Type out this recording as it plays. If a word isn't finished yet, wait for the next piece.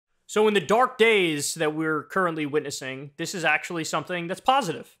So in the dark days that we're currently witnessing, this is actually something that's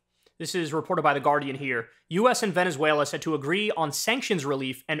positive. This is reported by The Guardian here. U.S. and Venezuela set to agree on sanctions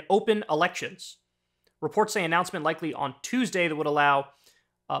relief and open elections. Reports say announcement likely on Tuesday that would allow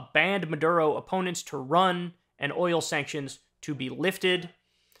banned Maduro opponents to run and oil sanctions to be lifted.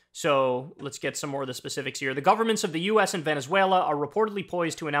 So let's get some more of the specifics here. The governments of the U.S. and Venezuela are reportedly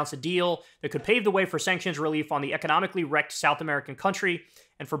poised to announce a deal that could pave the way for sanctions relief on the economically wrecked South American country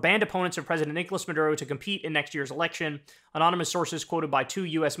and for banned opponents of President Nicolas Maduro to compete in next year's election. Anonymous sources quoted by two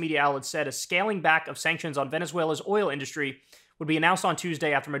U.S. media outlets said a scaling back of sanctions on Venezuela's oil industry would be announced on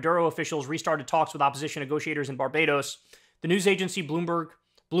Tuesday after Maduro officials restarted talks with opposition negotiators in Barbados. The news agency Bloomberg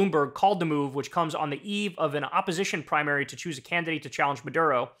called the move, which comes on the eve of an opposition primary to choose a candidate to challenge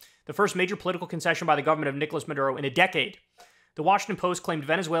Maduro, the first major political concession by the government of Nicolas Maduro in a decade. The Washington Post claimed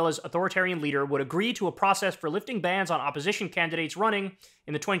Venezuela's authoritarian leader would agree to a process for lifting bans on opposition candidates running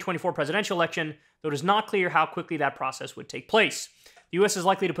in the 2024 presidential election, though it is not clear how quickly that process would take place. The U.S. is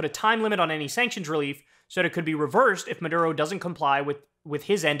likely to put a time limit on any sanctions relief so that it could be reversed if Maduro doesn't comply with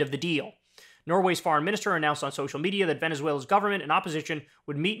his end of the deal. Norway's foreign minister announced on social media that Venezuela's government and opposition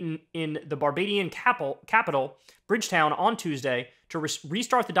would meet in the Barbadian capital, Bridgetown, on Tuesday to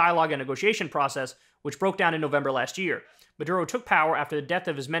restart the dialogue and negotiation process, which broke down in November last year. Maduro took power after the death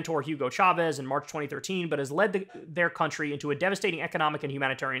of his mentor Hugo Chavez in March 2013, but has led their country into a devastating economic and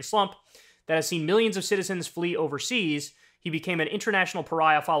humanitarian slump that has seen millions of citizens flee overseas. He became an international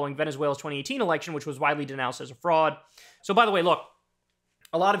pariah following Venezuela's 2018 election, which was widely denounced as a fraud. So, by the way, look,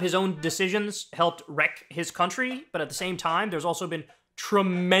 a lot of his own decisions helped wreck his country, but at the same time, there's also been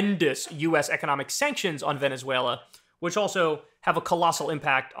tremendous U.S. economic sanctions on Venezuela, which also have a colossal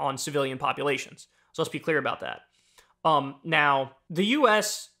impact on civilian populations. So let's be clear about that. Now, the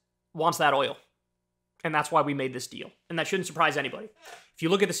U.S. wants that oil, and that's why we made this deal, and that shouldn't surprise anybody. If you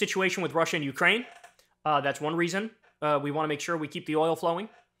look at the situation with Russia and Ukraine, that's one reason we want to make sure we keep the oil flowing.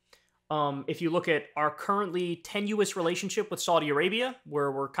 If you look at our currently tenuous relationship with Saudi Arabia,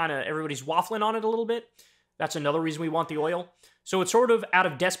 where we're everybody's waffling on it a little bit, that's another reason we want the oil. So it's sort of out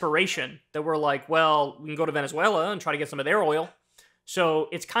of desperation that we're like, well, we can go to Venezuela and try to get some of their oil. So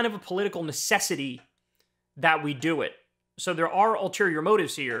it's kind of a political necessity that we do it. So there are ulterior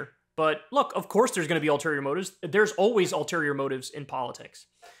motives here. But look, of course there's going to be ulterior motives. There's always ulterior motives in politics.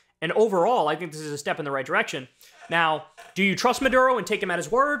 And overall, I think this is a step in the right direction. Now, do you trust Maduro and take him at his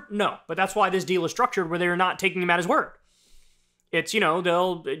word? No. But that's why this deal is structured where they're not taking him at his word. It's,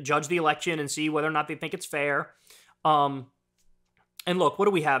 they'll judge the election and see whether or not they think it's fair. And look, what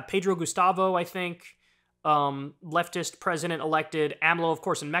do we have? Pedro Gustavo, I think, leftist president elected. AMLO, of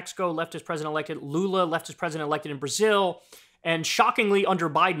course, in Mexico, leftist president elected. Lula, leftist president elected in Brazil. And shockingly, under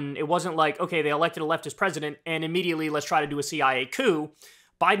Biden, it wasn't like, okay, they elected a leftist president and immediately let's try to do a CIA coup.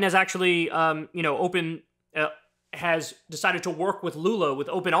 Biden has actually, has decided to work with Lula with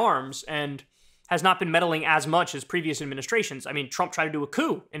open arms and has not been meddling as much as previous administrations. I mean, Trump tried to do a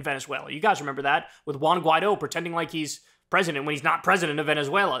coup in Venezuela. You guys remember that? With Juan Guaido pretending like he's president when he's not president of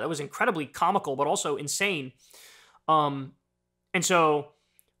Venezuela. That was incredibly comical, but also insane. And so,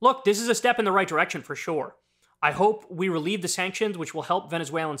 look, this is a step in the right direction for sure. I hope we relieve the sanctions, which will help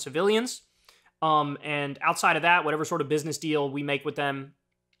Venezuelan civilians. And outside of that, whatever sort of business deal we make with them,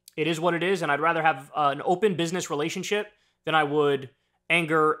 it is what it is, and I'd rather have an open business relationship than I would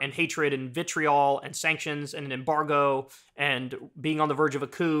anger and hatred and vitriol and sanctions and an embargo and being on the verge of a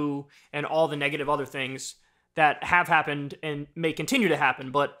coup and all the negative other things that have happened and may continue to happen.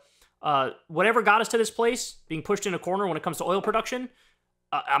 But whatever got us to this place, being pushed in a corner when it comes to oil production,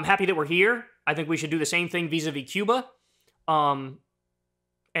 I'm happy that we're here. I think we should do the same thing vis-a-vis Cuba.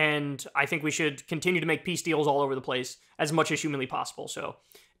 And I think we should continue to make peace deals all over the place as much as humanly possible. So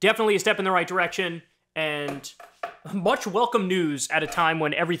definitely a step in the right direction and much welcome news at a time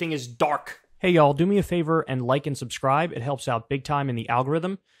when everything is dark. Hey, y'all, do me a favor and like and subscribe. It helps out big time in the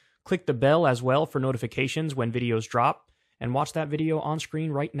algorithm. Click the bell as well for notifications when videos drop and watch that video on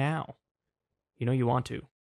screen right now. You know you want to.